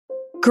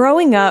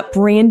Growing up,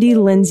 Randy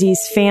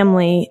Lindsay's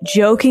family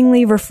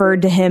jokingly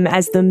referred to him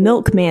as the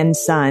milkman's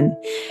son.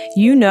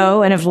 You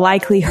know and have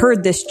likely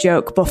heard this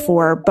joke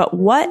before, but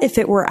what if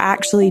it were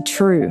actually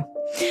true?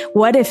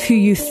 What if who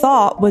you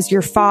thought was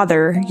your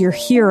father, your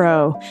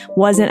hero,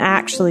 wasn't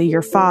actually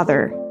your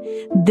father?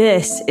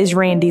 This is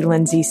Randy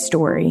Lindsay's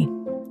story.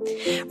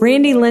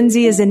 Randy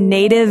Lindsay is a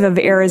native of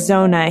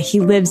Arizona. He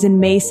lives in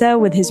Mesa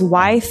with his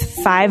wife,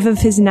 5 of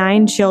his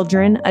 9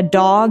 children, a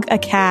dog, a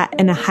cat,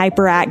 and a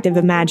hyperactive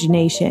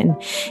imagination.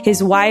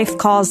 His wife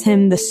calls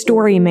him the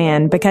story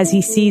man because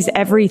he sees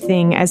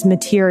everything as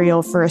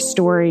material for a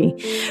story.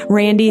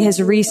 Randy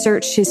has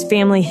researched his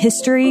family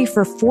history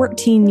for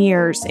 14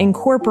 years,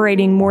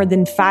 incorporating more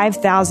than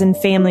 5,000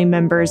 family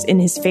members in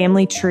his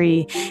family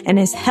tree, and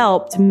has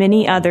helped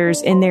many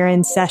others in their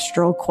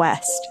ancestral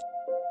quest.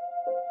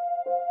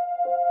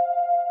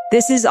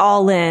 This is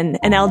All In,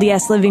 an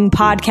LDS Living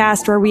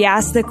podcast where we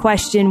ask the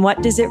question,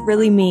 what does it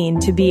really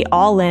mean to be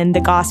all in the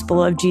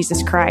gospel of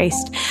Jesus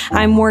Christ?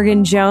 I'm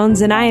Morgan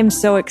Jones, and I am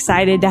so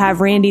excited to have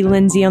Randy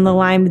Lindsay on the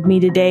line with me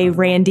today.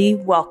 Randy,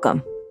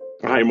 welcome.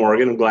 Hi,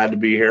 Morgan. I'm glad to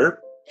be here.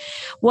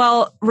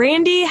 Well,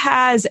 Randy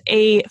has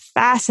a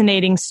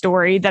fascinating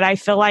story that I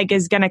feel like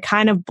is going to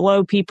kind of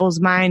blow people's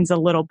minds a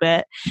little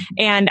bit.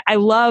 And I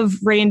love,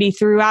 Randy,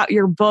 throughout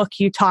your book,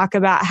 you talk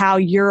about how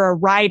you're a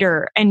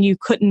writer and you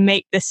couldn't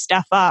make this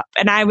stuff up.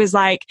 And I was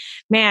like,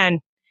 man,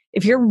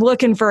 if you're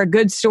looking for a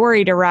good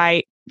story to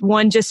write,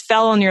 one just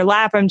fell on your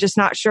lap. I'm just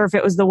not sure if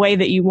it was the way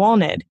that you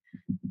wanted.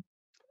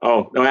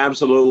 Oh, no,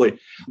 absolutely.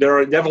 There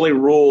are definitely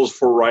rules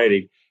for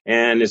writing.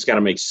 And it's got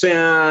to make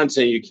sense,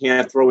 and you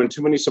can't throw in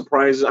too many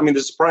surprises. I mean,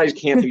 the surprise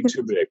can't be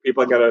too big.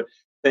 People got to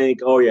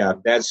think, oh, yeah,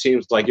 that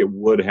seems like it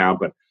would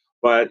happen.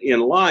 But in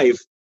life,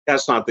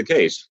 that's not the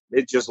case.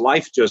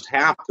 Life just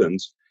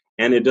happens,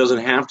 and it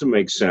doesn't have to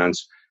make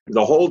sense.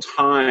 The whole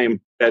time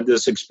that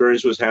this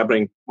experience was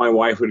happening, my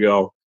wife would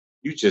go,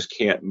 you just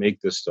can't make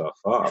this stuff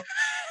up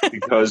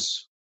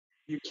because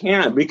you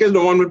can't, because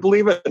no one would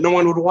believe it. No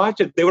one would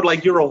watch it. They would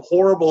like, you're a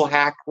horrible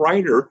hack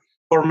writer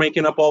for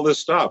making up all this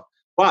stuff.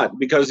 But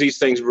because these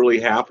things really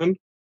happened,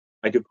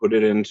 I could put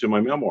it into my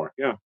memoir.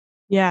 Yeah.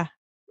 Yeah.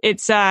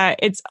 It's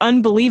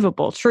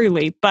unbelievable,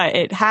 truly, but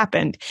it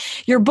happened.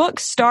 Your book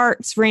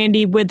starts,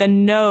 Randy, with a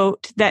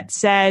note that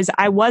says,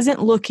 I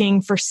wasn't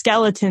looking for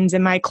skeletons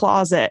in my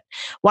closet.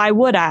 Why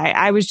would I?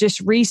 I was just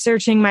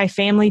researching my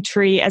family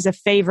tree as a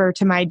favor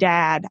to my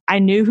dad. I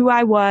knew who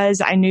I was.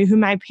 I knew who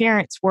my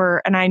parents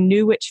were, and I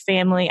knew which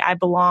family I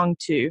belonged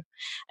to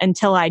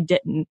until I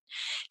didn't.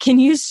 Can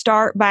you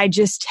start by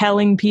just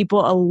telling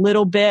people a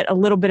little bit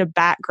of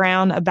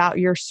background about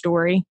your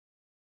story?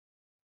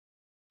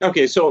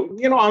 Okay, so,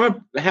 I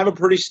have a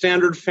pretty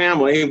standard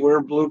family. We're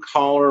blue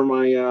collar.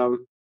 My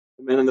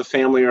men in the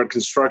family are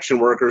construction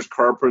workers,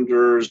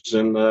 carpenters,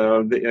 and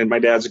my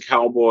dad's a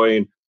cowboy.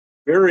 And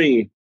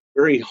very,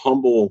 very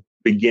humble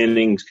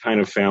beginnings kind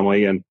of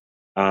family. And,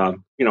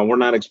 we're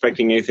not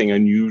expecting anything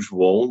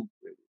unusual.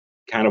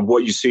 Kind of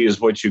what you see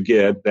is what you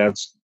get.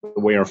 That's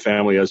the way our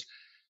family is.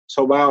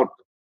 So about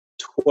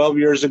 12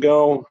 years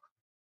ago,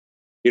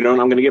 and I'm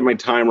going to get my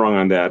time wrong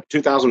on that,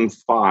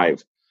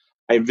 2005,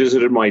 I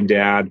visited my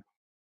dad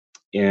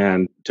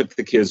and took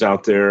the kids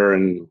out there,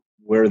 and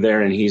we're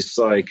there, and he's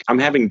like, I'm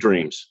having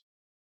dreams,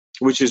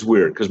 which is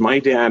weird because my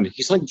dad,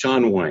 he's like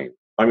John Wayne.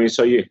 I mean,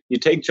 so you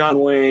take John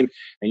Wayne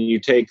and you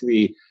take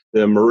the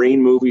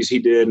Marine movies he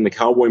did and the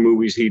cowboy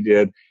movies he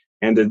did,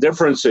 and the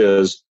difference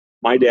is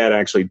my dad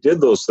actually did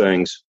those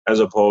things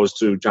as opposed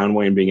to John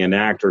Wayne being an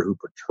actor who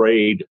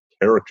portrayed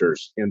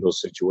characters in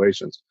those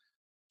situations.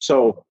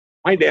 So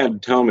my dad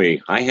would tell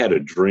me I had a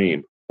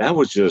dream. That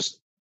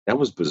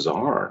was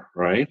bizarre,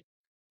 right?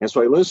 And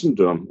so I listened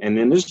to him. And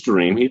in his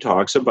dream, he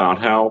talks about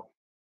how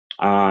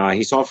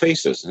he saw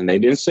faces. And they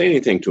didn't say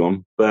anything to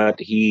him, but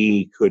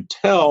he could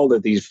tell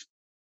that these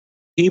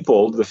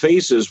people, the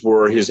faces,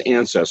 were his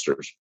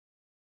ancestors.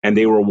 And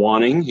they were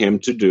wanting him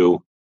to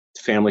do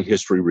family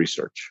history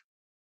research.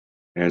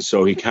 And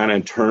so he kind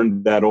of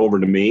turned that over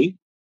to me.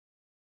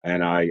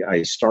 And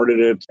I started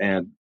it,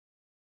 and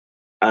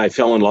I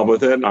fell in love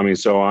with it. I mean,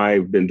 so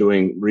I've been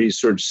doing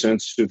research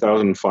since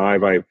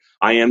 2005.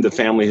 I am the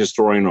family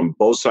historian on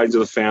both sides of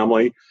the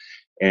family,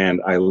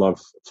 and I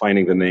love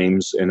finding the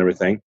names and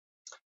everything.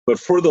 But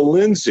for the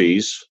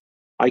Lindsays,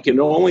 I can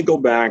only go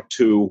back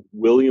to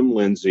William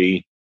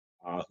Lindsay,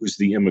 who's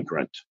the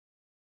immigrant,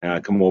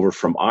 come over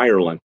from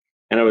Ireland.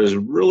 And I was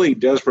really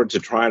desperate to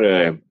try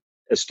to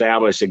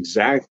establish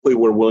exactly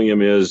where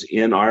William is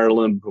in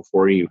Ireland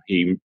before he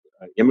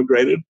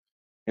immigrated.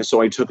 And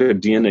so I took a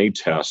DNA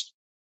test,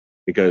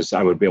 because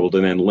I would be able to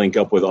then link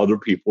up with other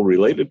people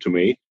related to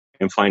me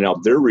and find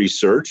out their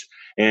research.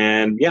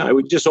 And yeah, it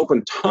would just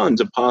open tons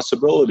of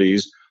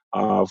possibilities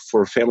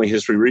for family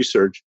history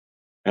research.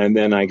 And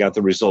then I got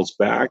the results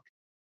back,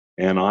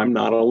 and I'm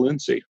not a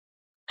Lindsay,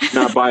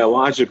 not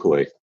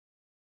biologically.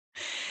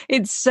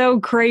 It's so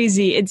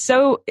crazy. It's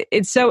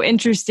so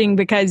interesting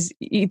because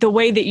the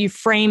way that you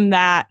frame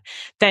that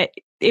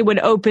it would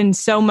open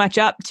so much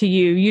up to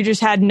you. You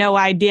just had no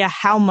idea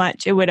how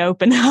much it would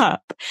open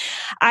up.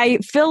 I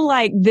feel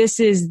like this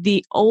is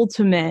the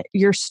ultimate,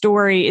 your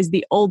story is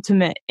the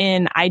ultimate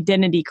in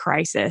identity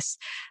crisis.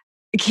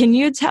 Can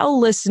you tell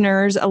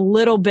listeners a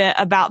little bit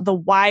about the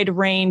wide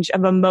range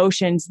of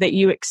emotions that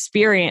you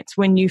experience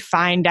when you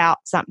find out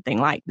something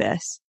like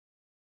this?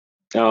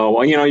 Oh,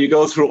 well, you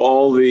go through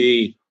all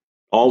the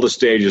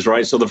stages,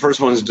 right? So the first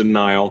one is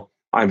denial.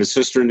 I have a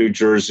sister in New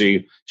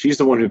Jersey. She's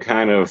the one who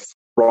kind of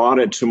brought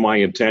it to my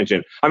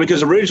attention. I mean,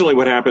 because originally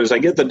what happened is I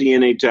get the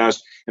DNA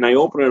test and I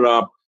open it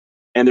up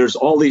and there's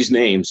all these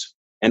names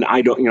and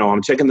I don't,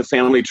 I'm checking the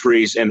family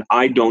trees and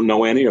I don't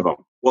know any of them.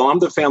 Well, I'm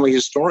the family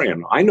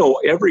historian. I know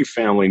every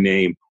family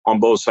name on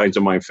both sides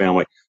of my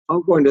family.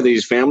 I'm going to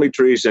these family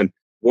trees and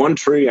one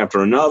tree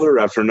after another,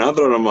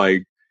 and I'm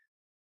like,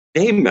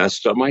 they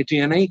messed up my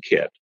DNA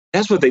kit.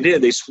 That's what they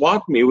did. They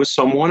swapped me with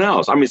someone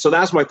else. I mean, so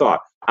that's my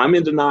thought. I'm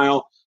in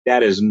denial.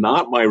 That is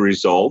not my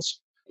results.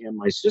 And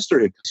my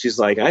sister, she's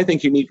like, I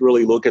think you need to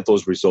really look at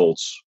those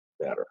results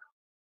better.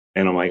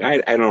 And I'm like, I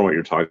don't know what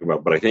you're talking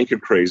about, but I think you're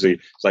crazy.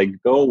 It's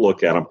like, go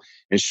look at them.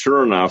 And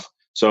sure enough,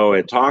 so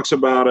it talks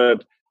about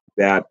it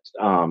that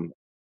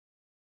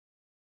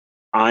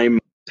I'm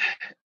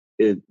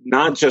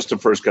not just a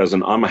first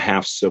cousin, I'm a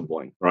half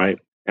sibling, right?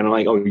 And I'm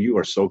like, oh, you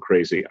are so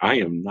crazy. I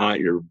am not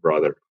your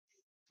brother.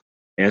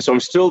 And so I'm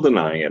still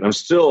denying it. I'm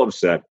still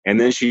upset. And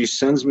then she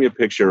sends me a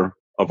picture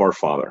of our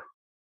father.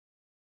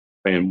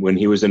 And when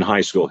he was in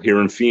high school here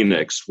in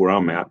Phoenix, where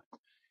I'm at.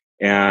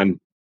 And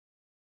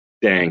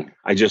dang,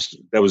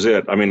 that was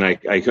it. I mean, I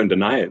couldn't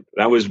deny it.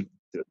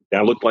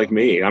 That looked like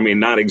me. I mean,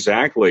 not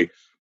exactly,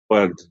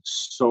 but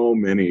so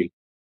many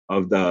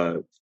of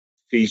the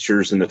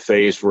features in the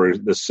face were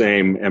the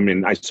same. I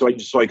mean, so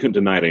I couldn't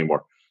deny it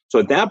anymore. So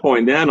at that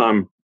point, then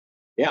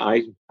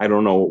I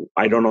don't know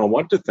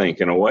what to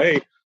think. In a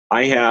way,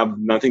 I have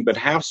nothing but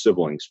half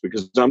siblings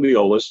because I'm the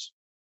oldest.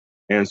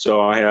 And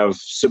so I have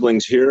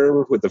siblings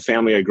here with the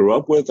family I grew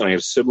up with, and I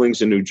have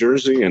siblings in New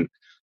Jersey, and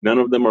none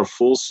of them are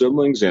full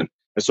siblings. And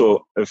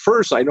so at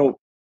first, I don't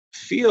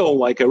feel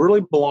like I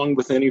really belong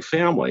with any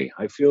family.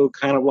 I feel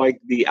kind of like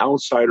the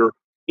outsider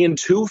in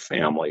two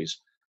families.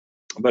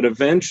 But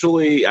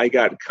eventually, I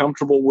got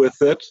comfortable with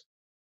it,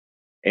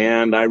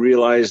 and I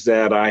realized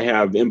that I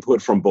have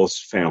input from both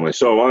families.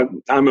 So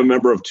I'm a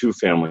member of two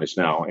families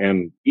now,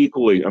 and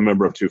equally a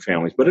member of two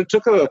families. But it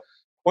took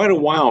quite a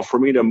while for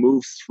me to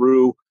move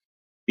through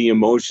the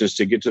emotions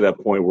to get to that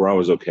point where I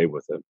was okay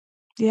with it.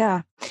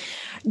 Yeah.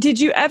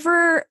 Did you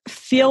ever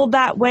feel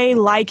that way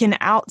like an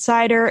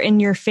outsider in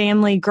your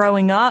family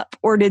growing up,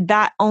 or did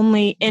that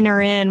only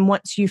enter in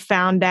once you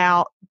found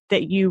out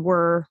that you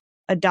were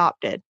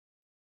adopted?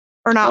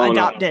 Or not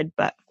adopted,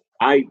 but...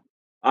 I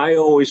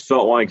always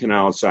felt like an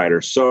outsider.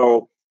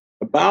 So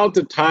about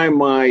the time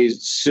my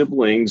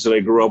siblings that I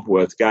grew up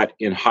with got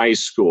in high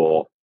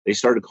school, they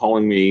started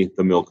calling me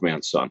the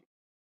milkman's son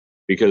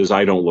because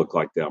I don't look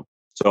like them.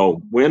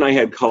 So when I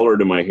had color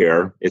to my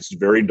hair, it's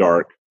very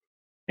dark,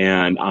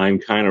 and I'm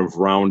kind of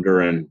rounder,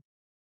 and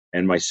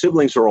my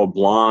siblings are all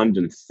blonde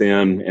and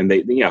thin, and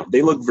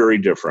they look very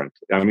different.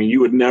 I mean,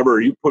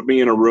 you put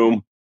me in a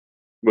room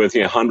with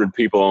 100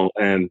 people,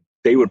 and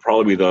they would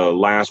probably be the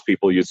last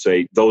people you'd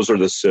say, those are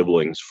the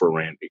siblings for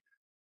Randy.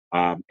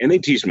 And they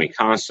tease me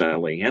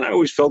constantly, and I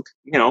always felt,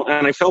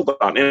 and I felt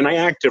that, and I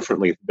act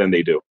differently than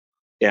they do.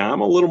 Yeah,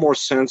 I'm a little more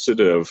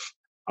sensitive.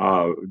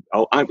 I'm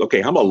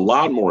a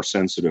lot more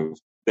sensitive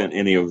than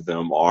any of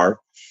them are.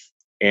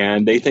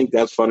 And they think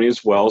that's funny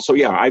as well. So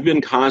yeah, I've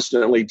been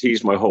constantly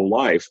teased my whole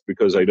life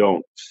because I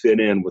don't fit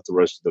in with the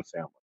rest of the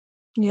family.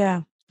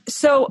 Yeah.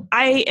 So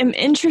I am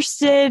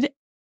interested,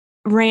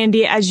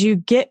 Randy, as you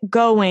get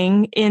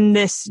going in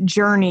this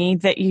journey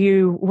that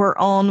you were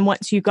on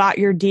once you got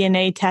your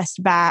DNA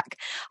test back,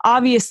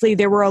 obviously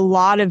there were a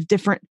lot of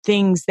different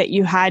things that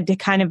you had to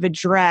kind of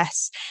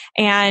address.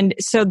 And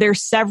so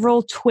there's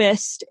several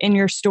twists in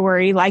your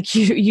story, like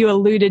you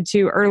alluded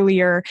to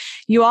earlier.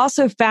 You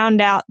also found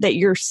out that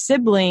your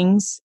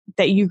siblings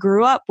that you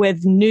grew up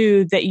with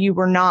knew that you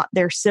were not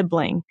their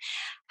sibling.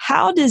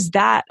 How does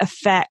that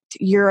affect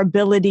your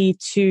ability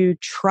to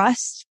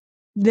trust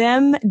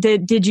them?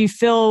 Did you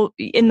feel,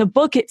 in the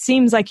book, it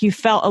seems like you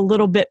felt a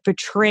little bit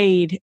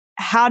betrayed.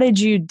 How did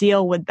you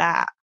deal with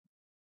that?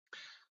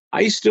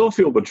 I still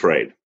feel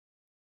betrayed.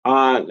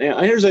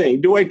 Here's the thing.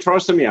 Do I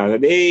trust them? Yeah.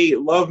 They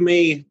love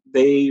me.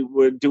 They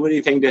would do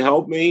anything to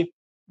help me.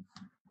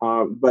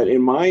 But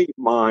in my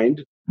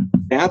mind,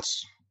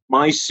 that's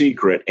my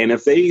secret. And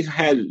if they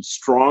had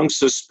strong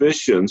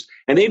suspicions,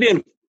 and they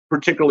didn't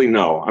particularly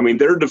know, I mean,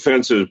 their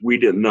defense is we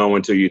didn't know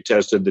until you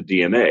tested the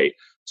DNA.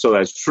 So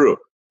that's true.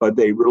 But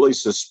they really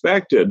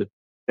suspected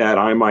that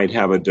I might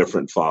have a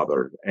different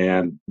father.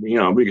 And,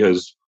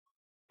 because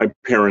my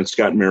parents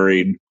got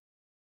married,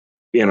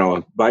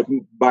 by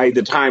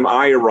the time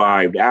I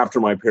arrived, after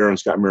my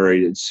parents got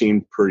married, it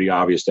seemed pretty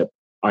obvious that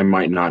I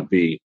might not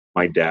be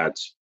my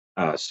dad's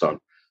son.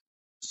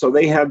 So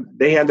they had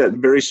that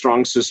very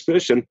strong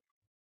suspicion,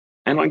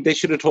 and like they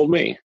should have told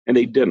me, and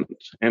they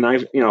didn't. And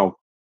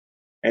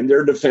And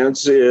their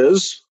defense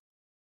is,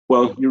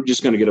 well, you're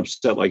just going to get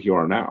upset like you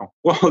are now.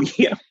 Well,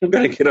 yeah, I'm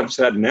going to get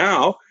upset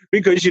now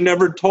because you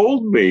never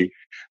told me.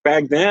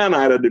 Back then,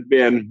 I'd have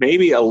been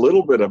maybe a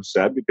little bit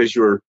upset because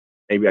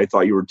maybe I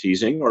thought you were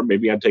teasing, or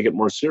maybe I'd take it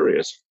more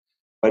serious.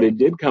 But it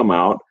did come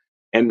out.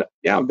 And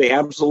yeah, they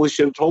absolutely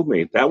should have told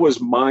me. That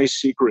was my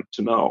secret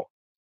to know.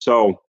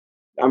 So,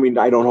 I mean,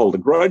 I don't hold a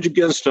grudge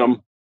against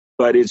them,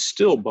 but it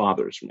still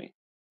bothers me.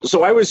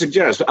 So I would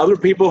suggest other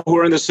people who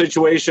are in this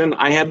situation,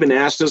 I have been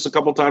asked this a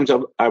couple of times.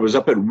 I was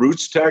up at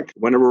Roots Tech,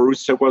 whenever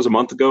Roots Tech was, a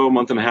month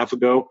and a half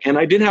ago, and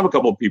I did have a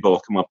couple of people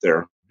come up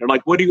there. They're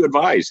like, what do you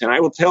advise? And I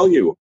will tell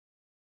you,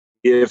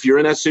 if you're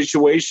in that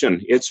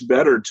situation, it's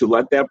better to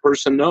let that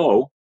person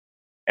know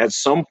at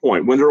some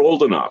point when they're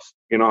old enough.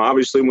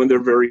 Obviously when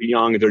they're very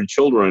young, they're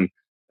children,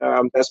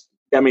 that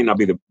may not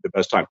be the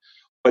best time.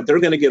 But they're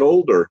going to get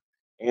older.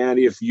 And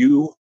if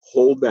you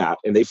hold that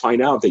and they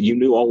find out that you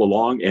knew all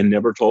along and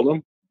never told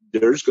them,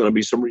 there's going to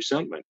be some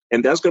resentment.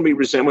 And that's going to be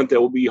resentment that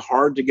will be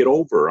hard to get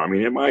over. I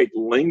mean, it might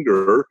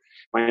linger,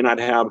 might not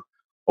have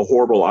a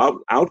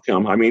horrible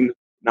outcome. I mean,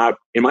 not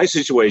in my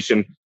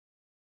situation,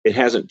 it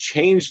hasn't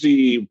changed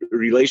the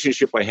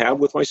relationship I have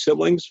with my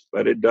siblings,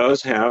 but it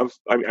does have,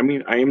 I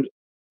am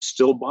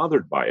still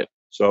bothered by it.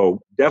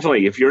 So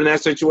definitely, if you're in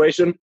that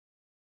situation,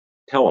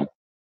 tell them.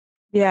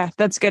 Yeah,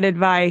 that's good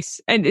advice.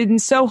 And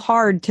it's so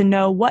hard to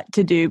know what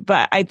to do.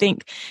 But I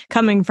think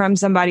coming from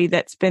somebody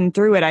that's been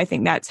through it, I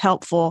think that's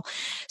helpful.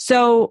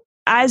 So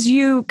as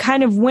you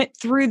kind of went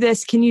through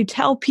this, can you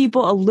tell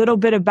people a little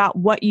bit about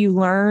what you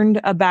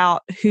learned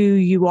about who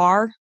you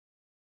are?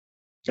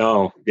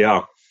 Oh,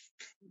 yeah.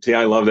 See,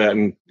 I love that.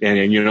 And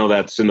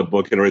that's in the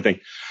book and everything.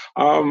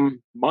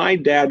 My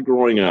dad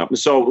growing up.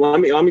 So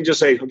let me just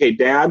say, okay,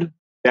 Dad,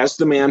 that's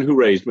the man who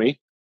raised me.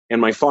 And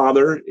my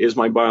father is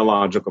my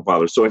biological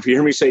father. So if you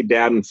hear me say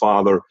dad and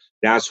father,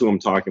 that's who I'm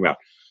talking about.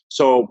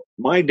 So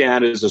my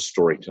dad is a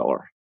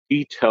storyteller.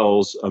 He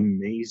tells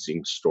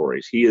amazing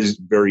stories. He is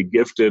very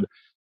gifted.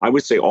 I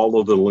would say all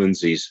of the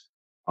Lindsays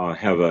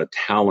have a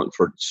talent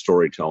for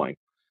storytelling.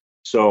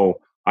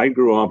 So I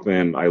grew up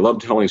and I love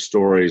telling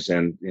stories.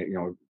 And,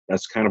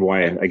 that's kind of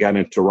why I got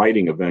into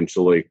writing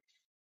eventually.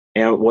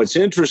 And what's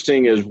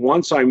interesting is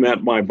once I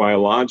met my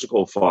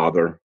biological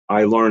father,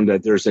 I learned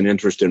that there's an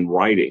interest in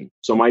writing.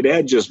 So my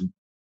dad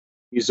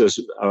he's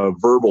a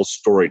verbal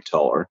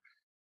storyteller,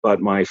 but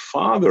my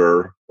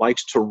father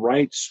likes to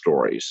write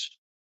stories.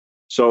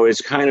 So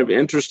it's kind of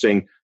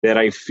interesting that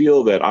I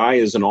feel that I,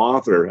 as an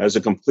author, as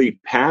a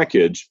complete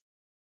package,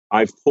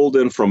 I've pulled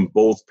in from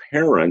both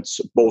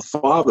parents, both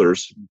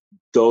fathers,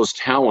 those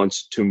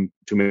talents to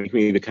make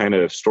me the kind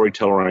of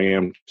storyteller I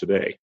am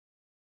today.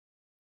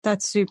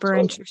 That's super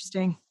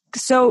interesting.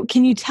 So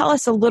can you tell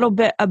us a little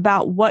bit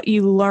about what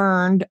you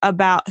learned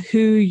about who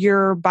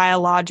your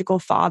biological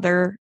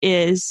father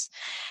is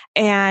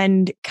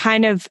and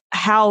kind of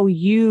how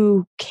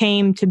you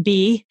came to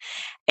be?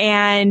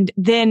 And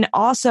then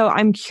also,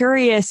 I'm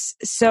curious,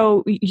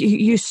 so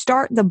you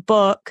start the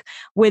book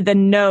with a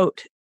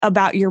note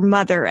about your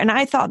mother. And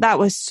I thought that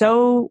was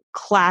so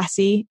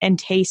classy and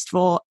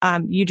tasteful.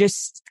 You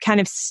just kind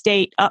of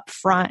state up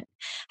front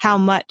how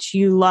much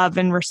you love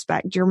and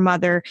respect your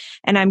mother.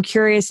 And I'm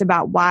curious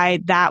about why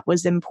that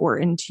was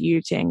important to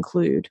you to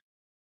include.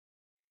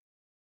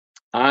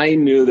 I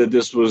knew that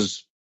this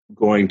was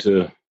going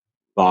to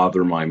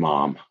bother my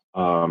mom.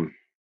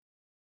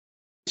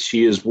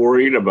 She is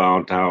worried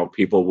about how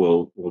people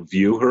will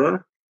view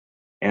her.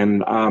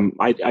 And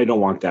I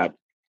don't want that.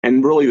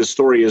 And really, the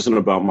story isn't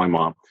about my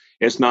mom.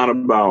 It's not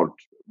about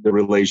the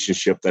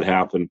relationship that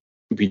happened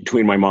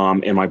between my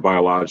mom and my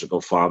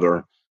biological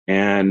father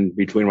and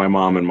between my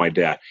mom and my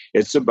dad.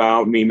 It's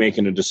about me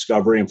making a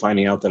discovery and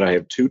finding out that I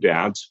have two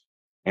dads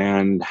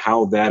and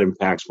how that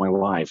impacts my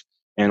life.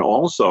 And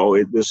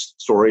also, this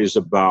story is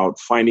about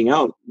finding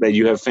out that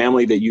you have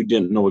family that you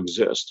didn't know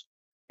exist.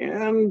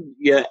 And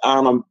yet,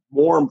 on a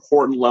more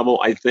important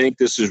level, I think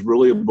this is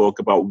really a book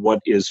about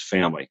what is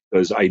family.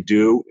 Because I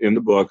do, in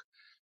the book,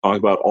 talk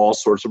about all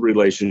sorts of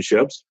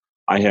relationships.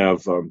 I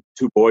have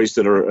two boys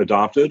that are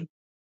adopted.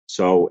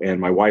 So, and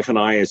my wife and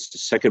I, it's the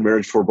second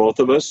marriage for both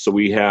of us. So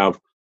we have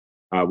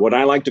what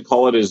I like to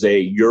call it is a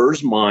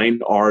yours, mine,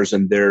 ours,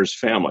 and theirs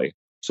family.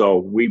 So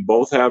we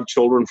both have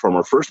children from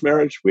our first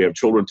marriage. We have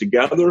children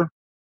together.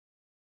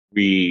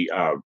 We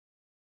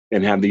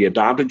and have the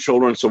adopted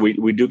children. So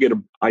we do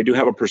I do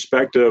have a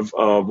perspective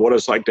of what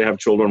it's like to have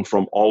children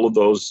from all of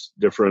those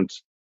different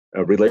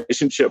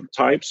relationship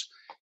types.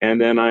 And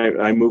then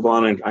I move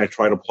on and I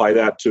try to apply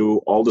that to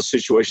all the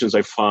situations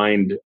I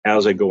find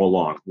as I go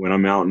along. When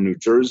I'm out in New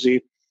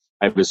Jersey,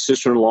 I have a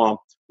sister-in-law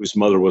whose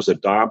mother was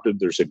adopted.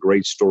 There's a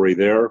great story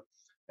there. I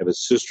have a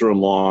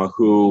sister-in-law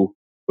who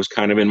was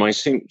kind of in my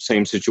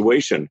same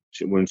situation.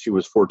 When she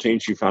was 14,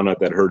 she found out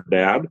that her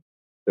dad,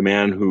 the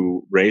man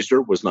who raised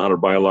her, was not her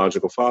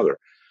biological father.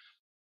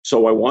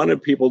 So I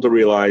wanted people to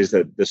realize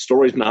that the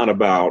story is not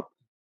about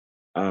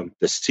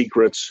the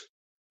secrets,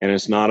 and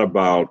it's not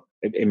about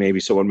maybe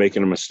someone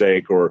making a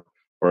mistake or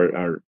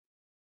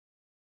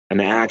an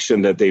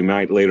action that they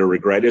might later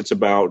regret. It's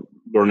about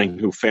learning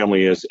who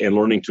family is and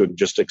learning to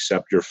just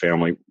accept your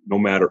family, no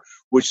matter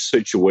which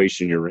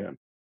situation you're in.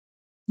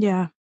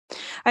 Yeah.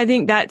 I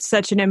think that's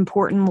such an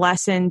important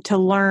lesson to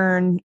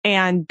learn,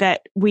 and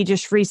that we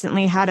just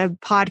recently had a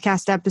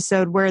podcast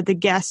episode where the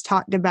guest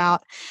talked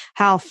about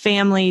how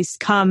families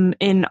come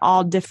in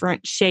all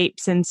different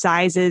shapes and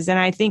sizes. And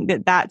I think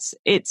that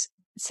it's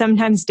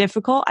sometimes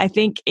difficult. I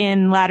think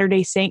in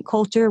Latter-day Saint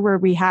culture, where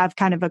we have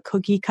kind of a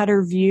cookie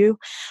cutter view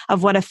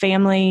of what a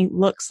family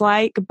looks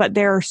like, but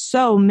there are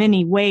so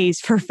many ways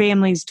for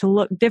families to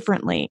look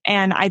differently.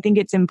 And I think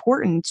it's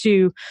important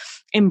to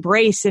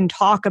embrace and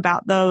talk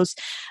about those.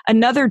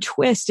 Another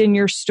twist in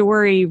your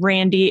story,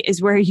 Randy,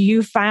 is where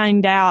you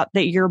find out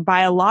that your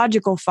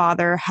biological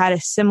father had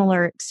a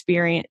similar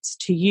experience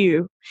to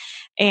you.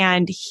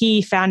 And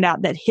he found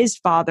out that his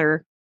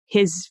father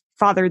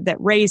that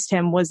raised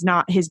him was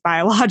not his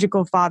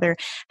biological father.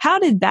 How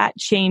did that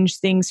change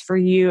things for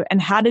you?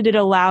 And how did it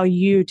allow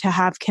you to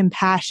have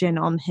compassion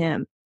on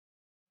him?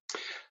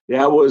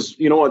 That was,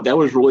 that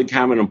was really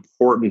kind of an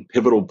important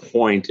pivotal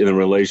point in the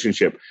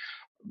relationship,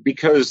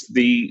 because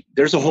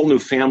there's a whole new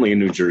family in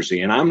New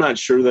Jersey. And I'm not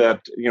sure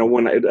that,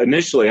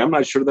 I'm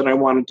not sure that I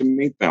wanted to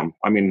meet them.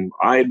 I mean,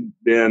 I'd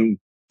been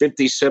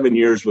 57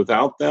 years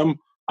without them.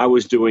 I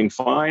was doing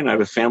fine. I have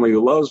a family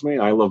who loves me.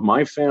 I love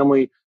my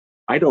family.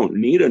 I don't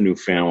need a new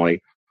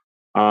family,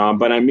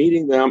 but I'm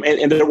meeting them,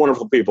 and they're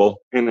wonderful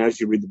people. And as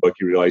you read the book,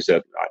 you realize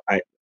that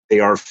they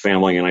are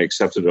family, and I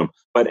accepted them.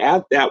 But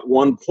at that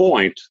one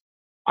point,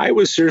 I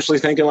was seriously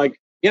thinking, like,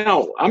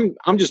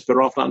 I'm just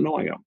better off not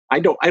knowing them. I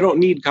don't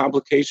need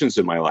complications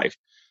in my life.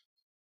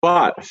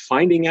 But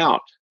finding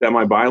out that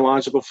my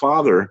biological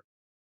father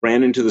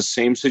ran into the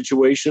same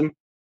situation,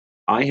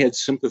 I had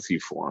sympathy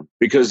for him,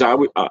 because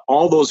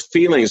all those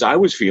feelings I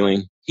was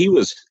feeling,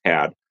 he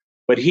had.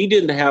 But he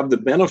didn't have the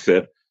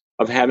benefit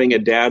of having a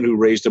dad who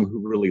raised him,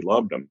 who really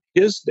loved him.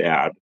 His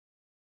dad,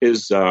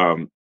 his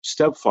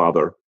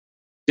stepfather,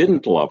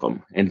 didn't love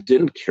him and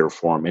didn't care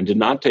for him and did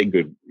not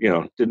did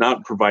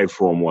not provide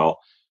for him well.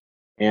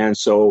 And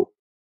so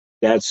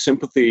that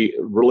sympathy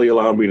really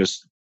allowed me to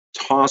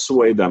toss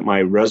away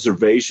my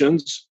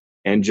reservations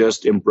and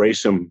just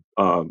embrace him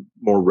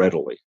more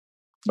readily.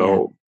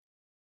 So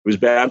It was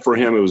bad for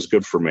him. It was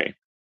good for me.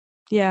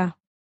 Yeah.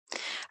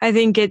 I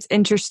think it's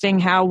interesting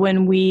how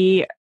when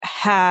we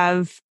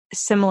have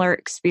similar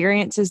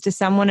experiences to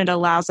someone, it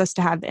allows us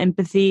to have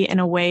empathy in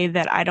a way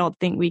that I don't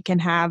think we can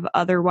have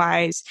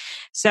otherwise.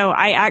 So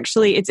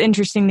it's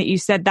interesting that you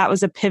said that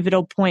was a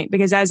pivotal point,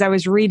 because as I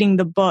was reading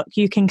the book,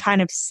 you can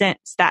kind of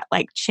sense that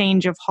like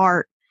change of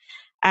heart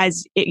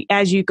as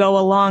you go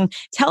along.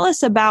 Tell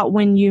us about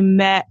when you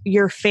met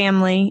your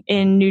family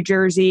in New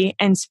Jersey,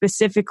 and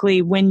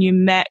specifically when you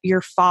met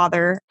your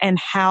father, and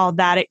how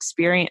that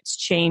experience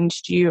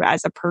changed you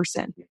as a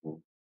person.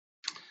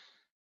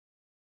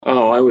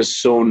 Oh, I was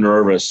so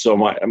nervous. So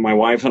my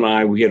wife and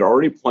I, we had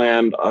already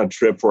planned a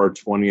trip for our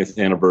 20th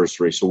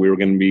anniversary. So we were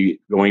going to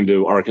be going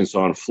to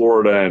Arkansas and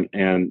Florida.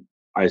 And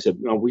I said,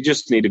 no, we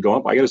just need to go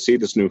up. I got to see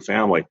this new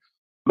family.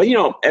 But,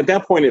 at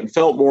that point, it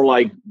felt more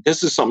like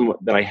this is something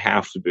that I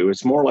have to do.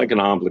 It's more like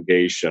an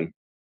obligation.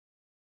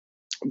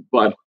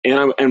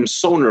 And I'm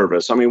so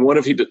nervous. I mean, what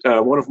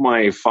if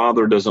my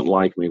father doesn't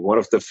like me? What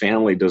if the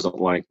family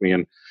doesn't like me?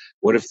 And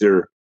what if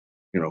they're,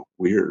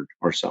 weird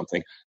or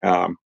something?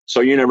 So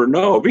you never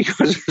know,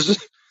 because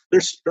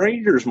they're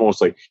strangers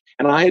mostly.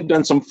 And I had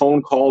done some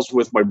phone calls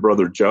with my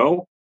brother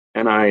Joe,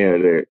 and I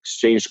had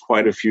exchanged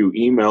quite a few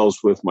emails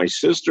with my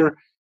sister.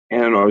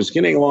 And I was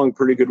getting along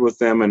pretty good with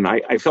them, and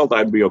I felt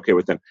I'd be okay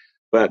with them.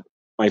 But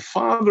my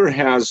father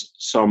has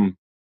some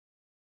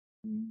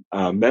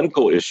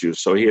medical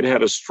issues. So he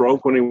had a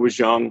stroke when he was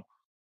young,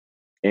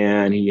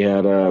 and he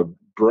had a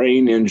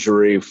brain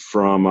injury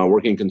from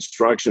working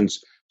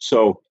constructions.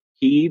 So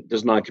he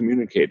does not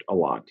communicate a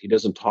lot. He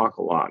doesn't talk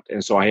a lot.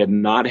 And so I had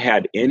not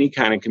had any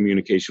kind of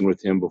communication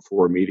with him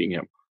before meeting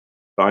him.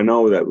 So I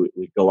know that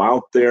we go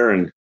out there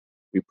and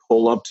we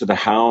pull up to the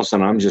house,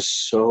 and I'm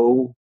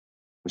so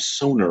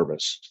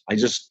nervous.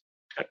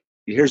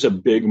 Here's a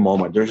big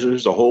moment.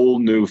 There's a whole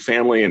new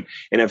family, and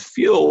it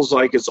feels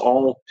like it's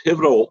all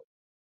pivotal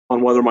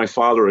on whether my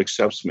father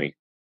accepts me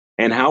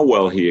and how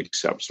well he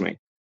accepts me.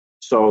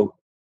 So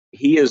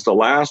he is the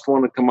last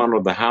one to come out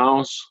of the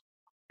house,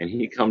 and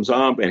he comes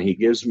up and he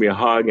gives me a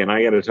hug. And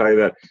I got to tell you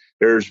that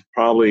there's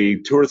probably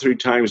 2 or 3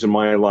 times in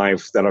my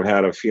life that I've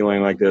had a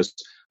feeling like this.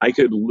 I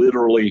could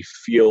literally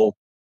feel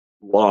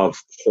love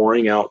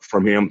pouring out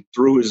from him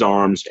through his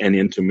arms and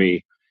into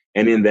me.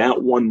 And in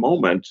that one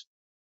moment,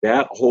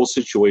 that whole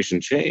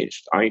situation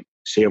changed. I'm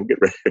getting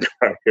ready to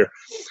cry here.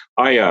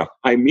 I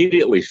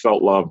immediately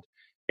felt loved,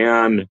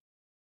 and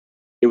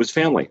it was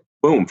family.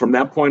 Boom. From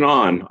that point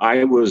on,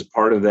 I was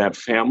part of that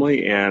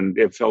family, and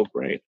it felt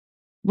great.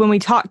 When we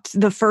talked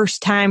the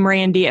first time,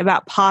 Randy,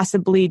 about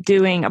possibly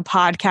doing a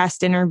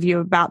podcast interview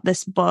about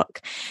this book,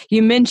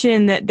 you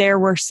mentioned that there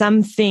were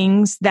some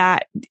things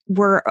that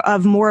were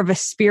of more of a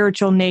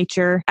spiritual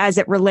nature as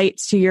it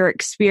relates to your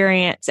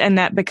experience, and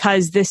that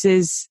because this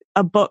is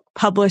a book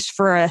published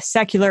for a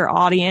secular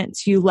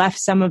audience. You left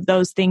some of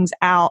those things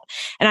out.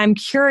 And I'm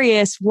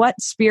curious what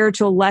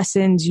spiritual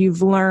lessons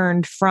you've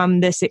learned from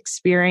this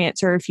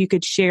experience, or if you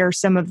could share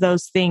some of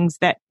those things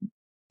that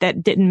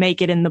didn't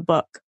make it in the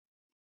book.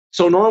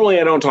 So normally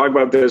I don't talk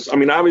about this. I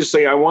mean,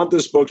 obviously I want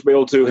this book to be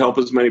able to help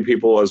as many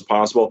people as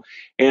possible.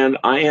 And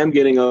I am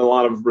getting a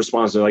lot of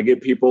responses. I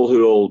get people who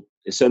will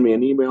send me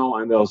an email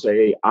and they'll say,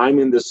 hey, I'm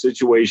in this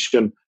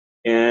situation,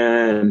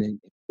 and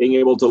being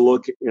able to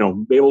look,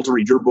 be able to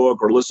read your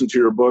book or listen to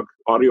your book,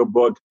 audio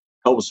book,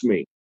 helps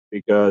me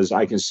because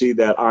I can see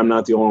that I'm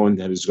not the only one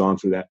that has gone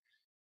through that.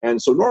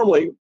 And so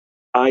normally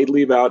I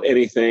leave out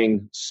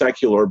anything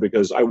secular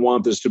because I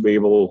want this to be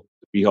able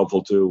to be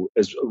helpful to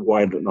as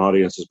wide an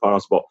audience as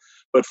possible.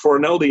 But for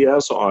an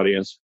LDS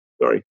audience,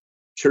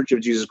 Church of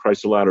Jesus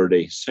Christ of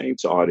Latter-day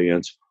Saints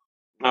audience,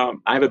 I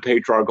have a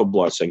patriarchal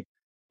blessing.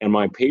 And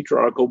my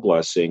patriarchal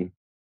blessing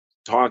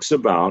talks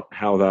about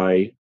how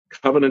I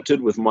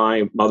covenanted with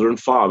my mother and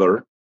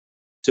father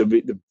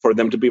for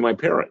them to be my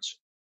parents.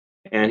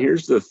 And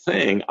here's the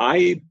thing.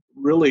 I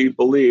really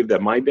believe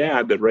that my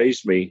dad that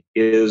raised me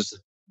is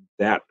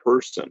that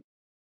person,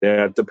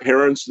 that the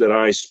parents that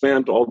I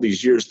spent all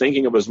these years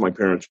thinking of as my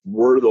parents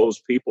were those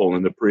people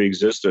in the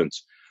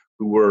pre-existence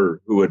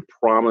who had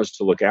promised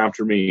to look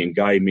after me and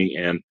guide me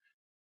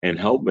and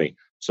help me.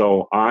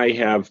 So I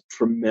have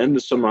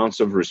tremendous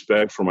amounts of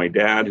respect for my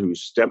dad who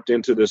stepped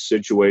into this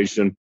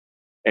situation,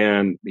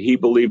 and he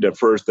believed at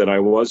first that I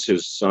was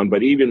his son,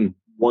 but even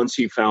once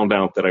he found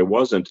out that I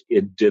wasn't,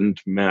 it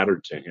didn't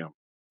matter to him.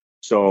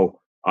 So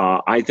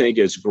I think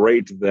it's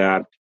great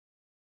that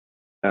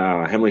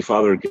Heavenly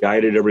Father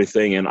guided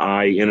everything, and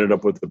I ended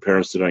up with the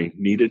parents that I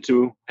needed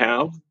to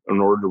have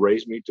in order to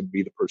raise me to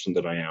be the person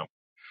that I am.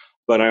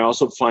 But I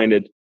also find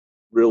it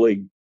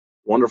really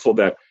wonderful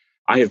that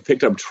I have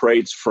picked up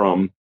traits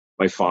from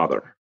my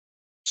father.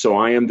 So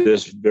I am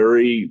this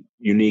very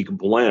unique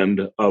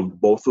blend of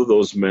both of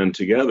those men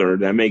together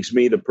that makes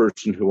me the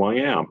person who I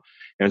am.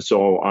 And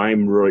so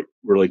I'm really,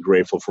 really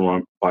grateful for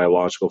my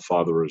biological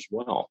father as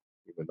well,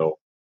 even though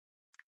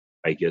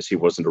I guess he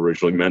wasn't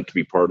originally meant to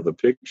be part of the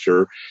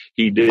picture.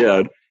 He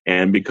did.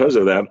 And because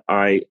of that,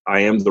 I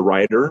am the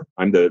writer.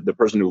 I'm the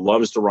person who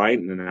loves to write,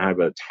 and I have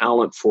a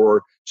talent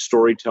for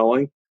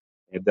storytelling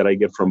that I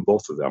get from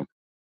both of them.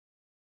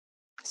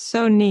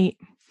 So neat.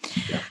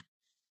 Yeah.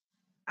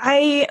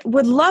 I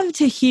would love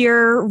to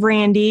hear,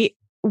 Randy,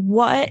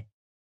 what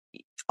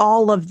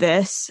all of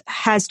this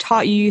has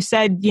taught you. You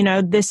said,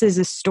 this is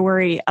a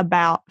story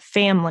about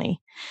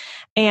family.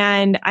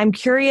 And I'm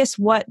curious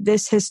what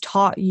this has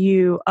taught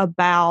you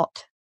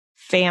about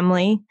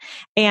family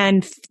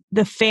and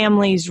the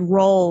family's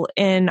role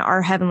in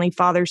our Heavenly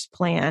Father's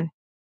plan.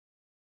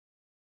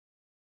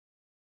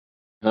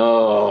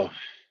 Oh,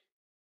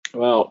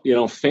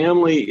 well,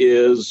 family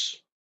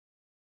is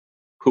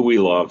who we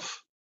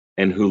love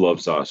and who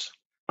loves us.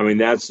 I mean,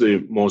 that's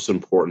the most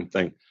important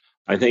thing.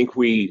 I think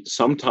we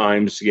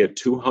sometimes get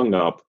too hung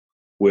up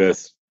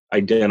with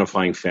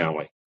identifying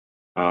family.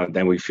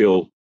 Then we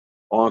feel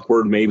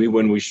awkward maybe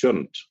when we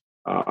shouldn't.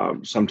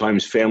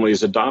 Sometimes family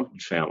is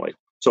adopted family.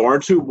 So our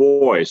two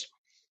boys,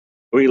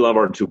 we love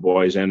our two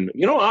boys. And,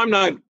 I'm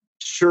not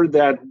sure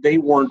that they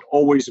weren't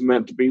always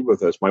meant to be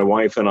with us. My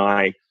wife and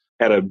I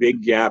had a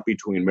big gap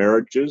between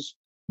marriages.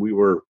 We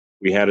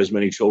had as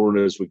many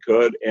children as we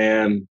could,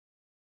 and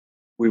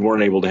we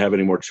weren't able to have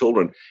any more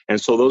children. And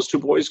so those two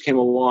boys came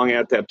along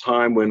at that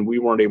time when we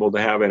weren't able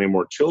to have any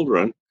more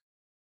children.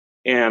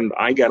 And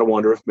I got to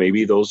wonder if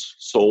maybe those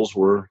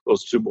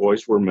two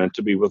boys were meant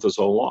to be with us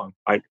all along.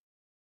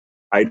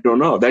 I don't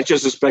know. That's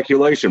just a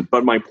speculation.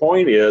 But my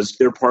point is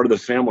they're part of the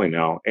family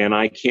now, and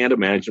I can't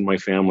imagine my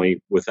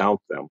family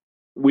without them.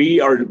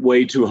 We are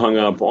way too hung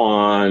up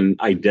on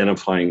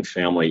identifying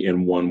family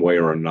in one way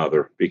or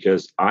another,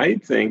 because I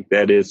think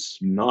that it's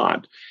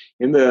not.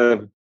 In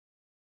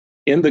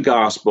the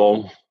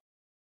gospel,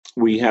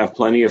 we have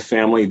plenty of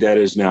family that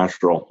is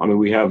natural. I mean,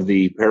 we have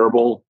the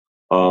parable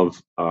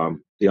of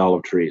the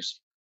olive trees.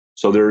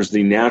 So there's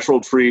the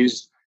natural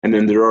trees, and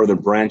then there are the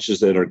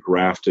branches that are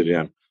grafted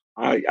in.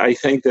 I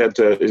think that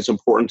it's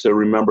important to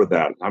remember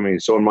that. I mean,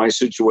 so in my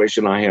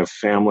situation, I have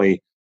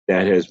family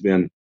that has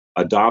been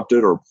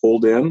adopted or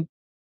pulled in,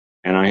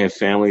 and I have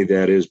family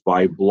that is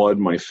by blood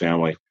my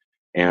family.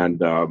 And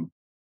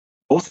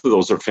both of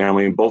those are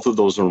family, and both of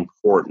those are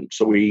important.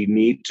 So we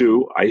need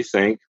to, I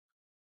think,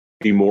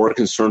 be more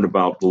concerned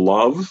about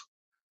love.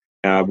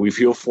 We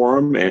feel for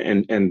them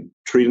and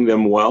treating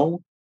them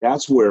well.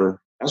 That's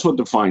what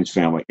defines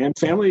family. And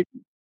family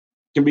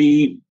can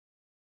be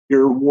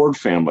your ward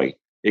family.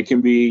 It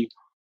can be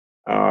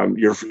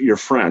your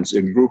friends,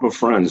 a group of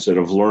friends that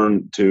have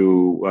learned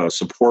to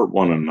support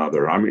one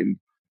another. I mean,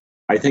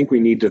 I think we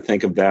need to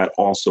think of that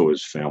also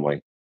as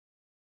family.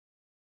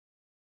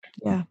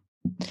 Yeah,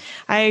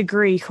 I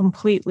agree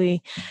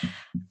completely.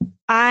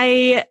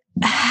 I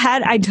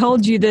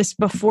told you this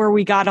before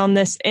we got on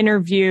this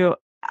interview.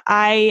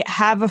 I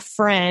have a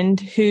friend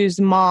whose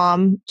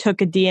mom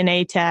took a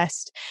DNA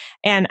test,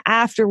 and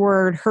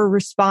afterward, her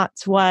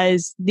response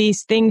was,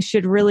 these things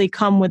should really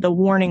come with a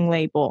warning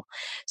label.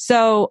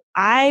 So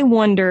I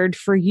wondered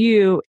for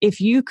you, if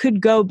you could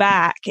go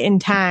back in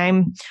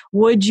time,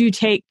 would you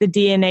take the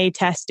DNA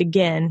test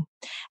again?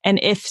 And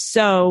if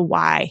so,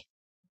 why?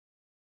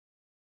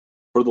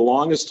 For the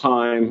longest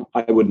time,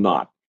 I would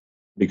not.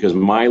 Because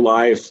my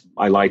life,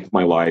 I liked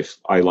my life.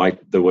 I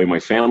liked the way my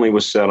family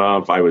was set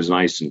up. I was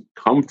nice and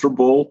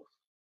comfortable.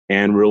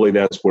 And really,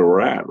 that's where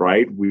we're at,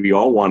 right? We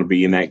all want to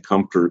be in that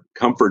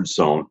comfort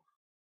zone.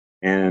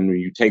 And when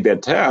you take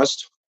that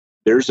test,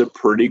 there's a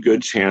pretty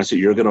good chance that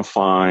you're going to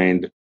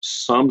find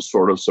some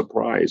sort of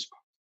surprise.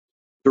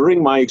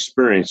 During my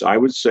experience, I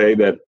would say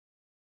that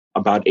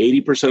about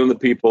 80% of the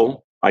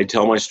people I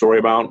tell my story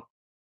about,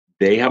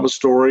 they have a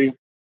story,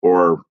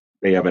 or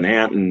they have an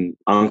aunt and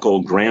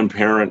uncle,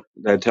 grandparent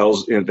that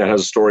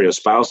has a story, a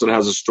spouse that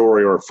has a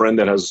story, or a friend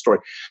that has a story.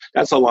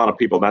 That's a lot of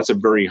people. That's a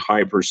very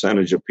high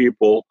percentage of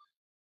people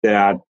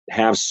that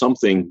have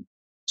something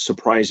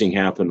surprising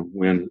happen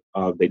when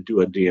they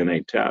do a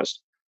DNA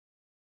test.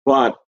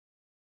 But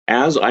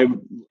as I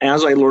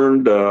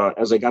learned,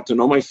 as I got to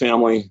know my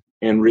family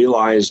and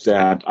realized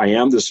that I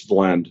am this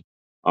blend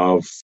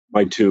of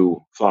my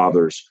two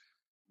fathers,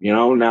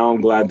 now I'm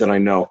glad that I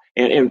know.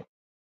 And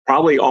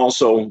probably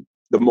also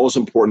the most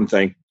important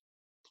thing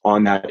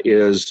on that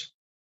is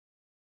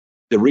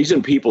the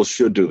reason people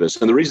should do this,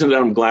 and the reason that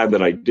I'm glad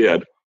that I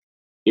did,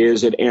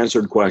 is it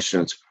answered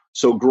questions.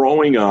 So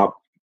growing up,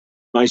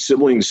 my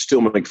siblings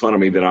still make fun of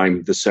me that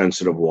I'm the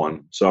sensitive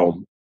one.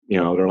 So,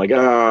 they're like,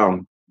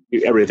 oh,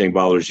 everything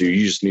bothers you.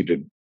 You just need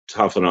to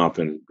toughen up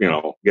and,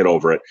 get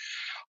over it.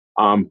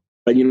 But,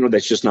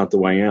 that's just not the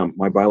way I am.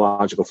 My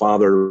biological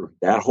father,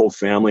 that whole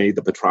family,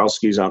 the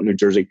Petrowskis out in New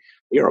Jersey,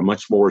 they are a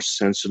much more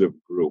sensitive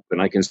group.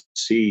 And I can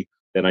see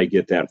that I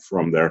get that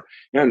from there.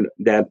 And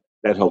that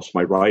helps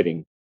my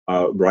writing.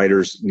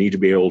 Writers need to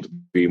be able to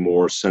be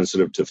more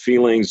sensitive to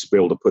feelings, be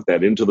able to put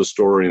that into the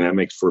story, and that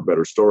makes for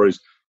better stories.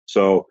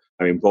 So,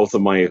 both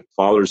of my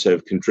fathers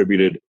have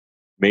contributed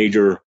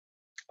major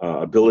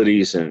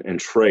abilities and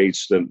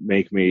traits that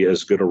make me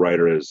as good a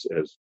writer as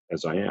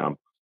I am.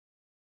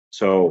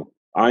 So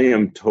I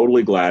am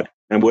totally glad.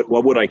 And what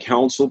would I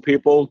counsel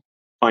people?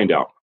 Find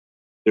out.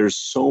 There's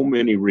so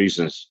many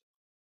reasons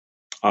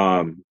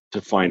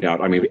to find out.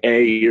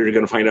 You're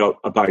going to find out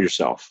about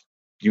yourself.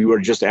 You are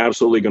just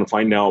absolutely going to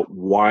find out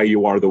why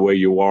you are the way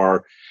you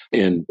are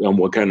and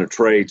what kind of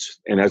traits,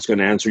 and that's going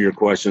to answer your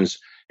questions,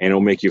 and it'll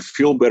make you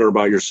feel better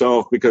about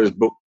yourself because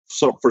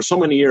for so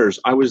many years,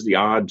 I was the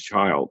odd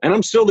child, and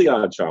I'm still the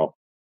odd child.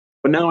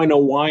 But now I know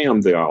why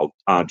I'm the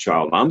odd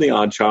child. I'm the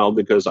odd child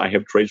because I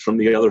have traits from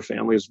the other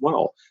family as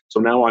well. So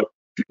now I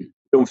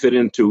don't fit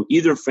into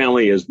either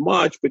family as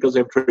much because I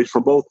have traits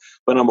from both,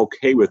 but I'm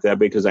okay with that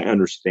because I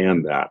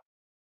understand that.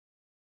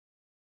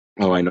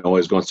 Oh, I know I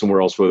was going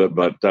somewhere else with it,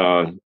 but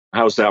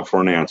how's that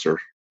for an answer?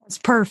 That's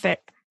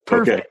perfect.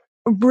 Perfect. Okay.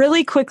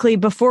 Really quickly,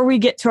 before we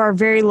get to our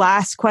very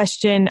last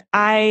question,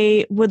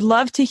 I would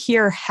love to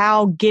hear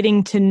how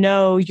getting to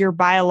know your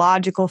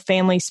biological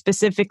family,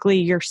 specifically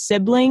your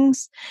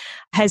siblings,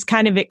 has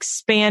kind of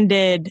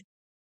expanded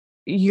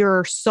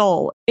your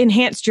soul,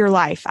 enhanced your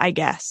life, I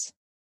guess.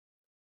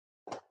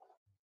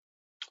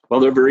 Well,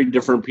 they're very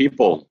different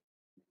people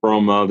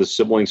from the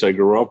siblings I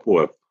grew up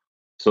with.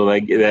 So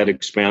that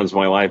expands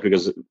my life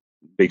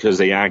because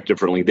they act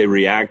differently, they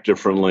react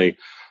differently,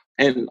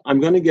 and I'm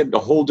going to get a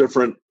whole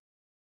different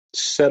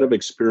set of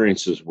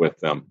experiences with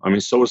them.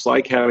 So it's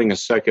like having a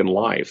second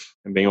life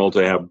and being able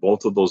to have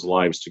both of those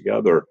lives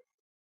together.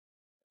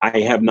 I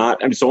have not.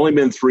 It's only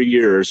been 3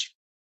 years,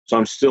 so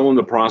I'm still in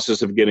the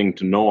process of getting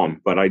to know them.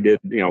 But I did,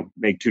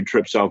 make 2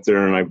 trips out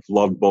there, and I've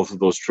loved both of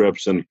those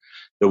trips and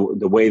the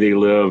way they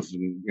live,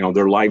 and,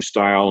 their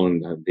lifestyle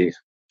and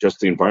just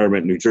the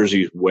environment. New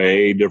Jersey is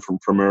way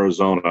different from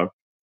Arizona.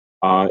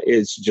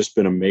 It's just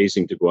been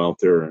amazing to go out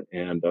there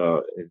and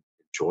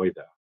enjoy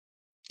that.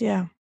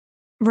 Yeah.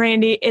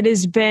 Randy, it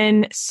has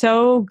been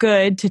so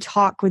good to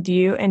talk with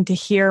you and to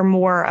hear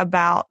more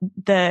about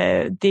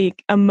the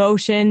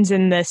emotions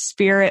and the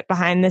spirit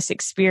behind this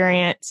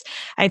experience.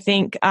 I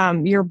think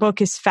your book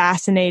is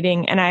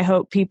fascinating, and I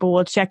hope people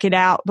will check it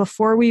out.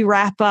 Before we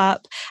wrap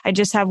up, I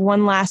just have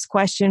one last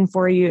question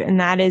for you, and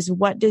that is,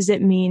 what does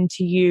it mean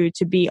to you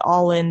to be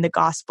all in the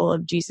gospel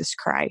of Jesus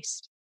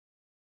Christ?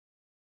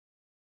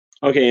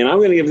 Okay, and I'm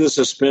going to give this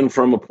a spin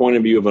from a point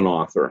of view of an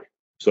author.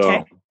 So,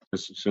 okay.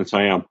 Since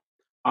I am.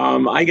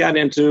 I got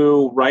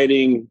into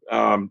writing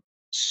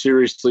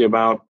seriously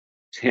about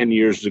 10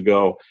 years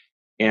ago,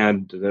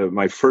 and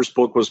my first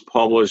book was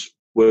published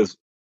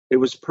it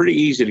was pretty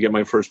easy to get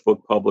my first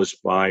book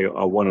published by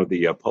one of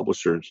the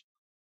publishers.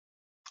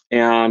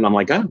 And I'm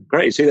like, oh,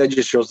 great. See, that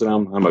just shows that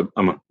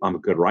I'm a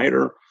good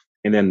writer.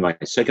 And then my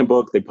second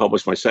book, they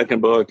published my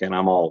second book, and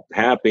I'm all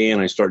happy, and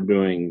I start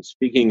doing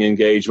speaking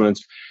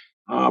engagements.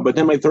 But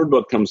then my third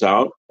book comes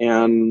out,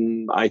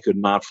 and I could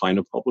not find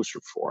a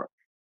publisher for it.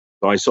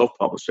 So I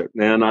self-published it.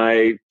 And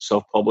I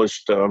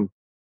self-published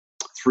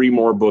 3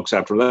 more books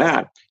after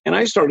that. And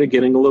I started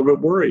getting a little bit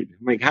worried.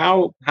 I'm like,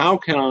 how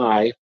can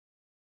I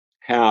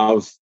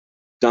have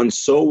done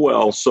so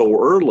well so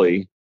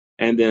early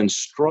and then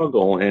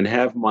struggle and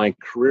have my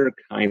career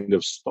kind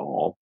of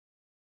stall?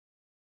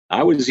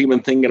 I was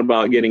even thinking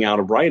about getting out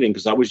of writing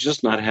because I was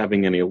just not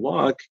having any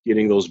luck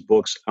getting those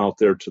books out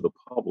there to the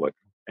public.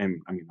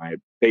 And I mean, I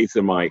had faith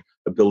in my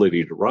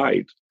ability to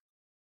write.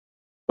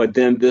 But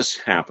then this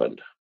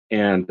happened.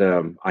 And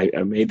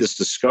I made this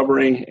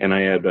discovery, and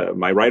I had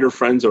my writer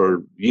friends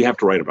you have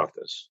to write about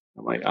this.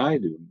 I'm like, I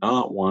do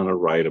not want to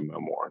write a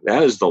memoir.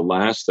 That is the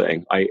last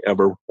thing I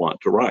ever want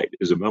to write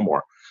is a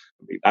memoir.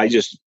 I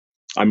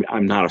mean,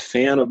 I'm not a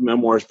fan of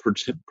memoirs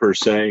per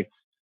se.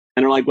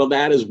 And they're like, well,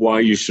 that is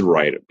why you should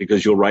write it,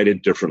 because you'll write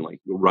it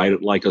differently. You'll write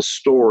it like a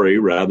story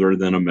rather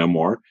than a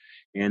memoir,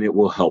 and it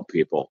will help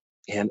people.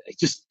 And it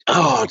just,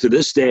 to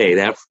this day,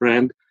 that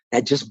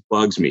just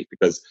bugs me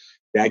because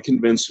that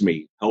convinced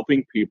me,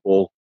 helping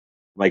people,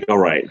 like, all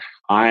right,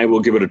 I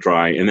will give it a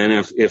try. And then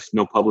if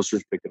no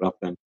publishers pick it up,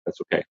 then that's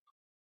okay,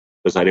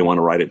 because I didn't want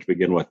to write it to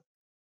begin with.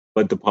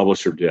 But the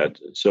publisher did.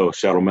 So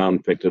Shadow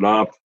Mountain picked it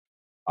up.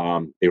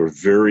 They were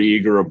very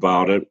eager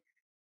about it.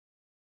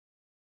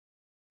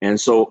 And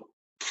so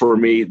for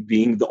me,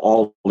 being the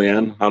all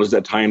in, how does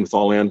that tie in with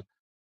all in?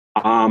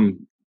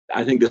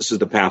 I think this is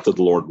the path that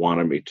the Lord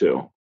wanted me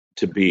to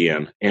be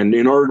in. And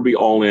in order to be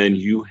all in,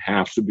 you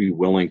have to be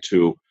willing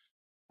to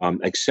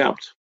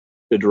accept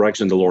the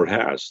direction the Lord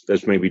has.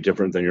 That's maybe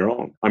different than your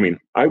own. I mean,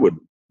 I would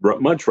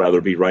much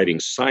rather be writing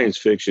science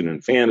fiction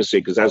and fantasy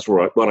because that's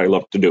what I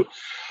love to do.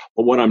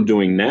 But what I'm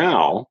doing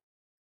now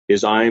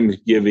is I'm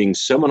giving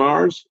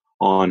seminars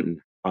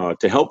on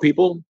to help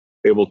people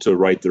be able to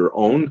write their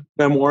own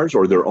memoirs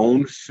or their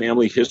own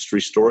family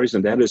history stories,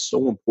 and that is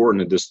so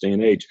important in this day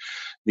and age.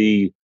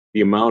 The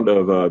amount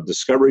of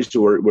discoveries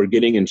we're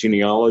getting in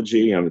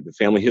genealogy, and the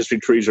family history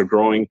trees are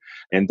growing,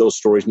 and those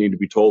stories need to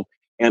be told.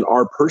 And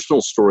our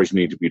personal stories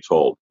need to be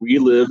told. We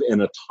live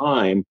in a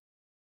time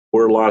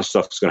where a lot of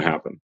stuff is going to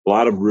happen, a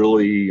lot of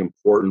really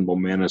important,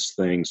 momentous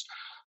things,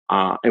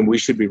 and we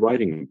should be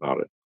writing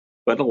about it.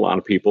 But a lot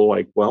of people are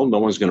like, well, no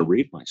one's going to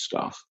read my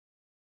stuff.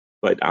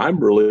 But I'm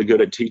really good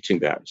at teaching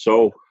that.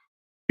 So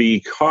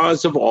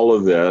because of all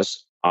of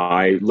this,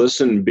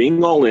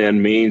 being all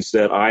in means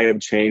that I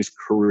have changed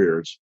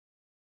careers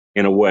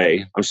in a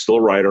way. I'm still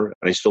a writer,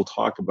 and I still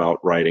talk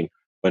about writing,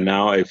 but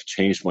now I've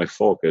changed my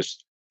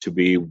focus to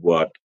be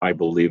what I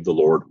believe the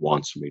Lord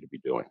wants me to be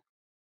doing.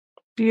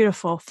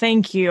 Beautiful.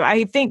 Thank you.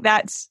 I think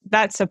that's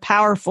a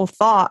powerful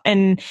thought.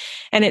 And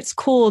it's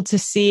cool to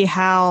see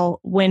how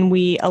when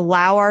we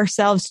allow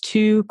ourselves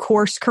to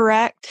course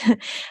correct,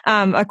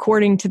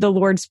 according to the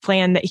Lord's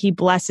plan, that He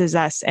blesses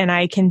us. And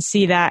I can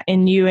see that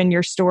in you and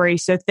your story.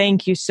 So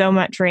thank you so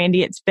much,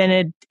 Randy. It's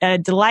been a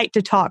delight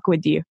to talk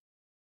with you.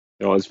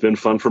 Oh, it's been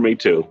fun for me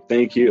too.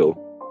 Thank you.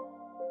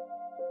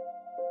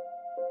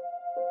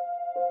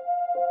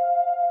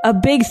 A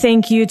big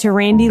thank you to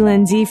Randy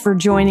Lindsay for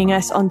joining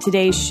us on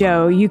today's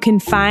show. You can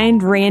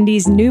find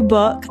Randy's new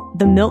book,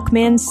 The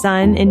Milkman's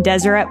Son, in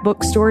Deseret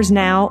bookstores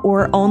now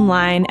or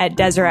online at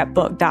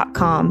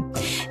deseretbook.com.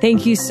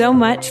 Thank you so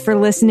much for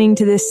listening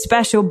to this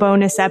special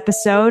bonus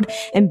episode,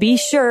 and be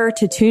sure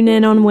to tune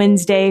in on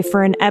Wednesday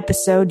for an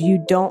episode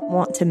you don't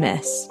want to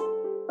miss.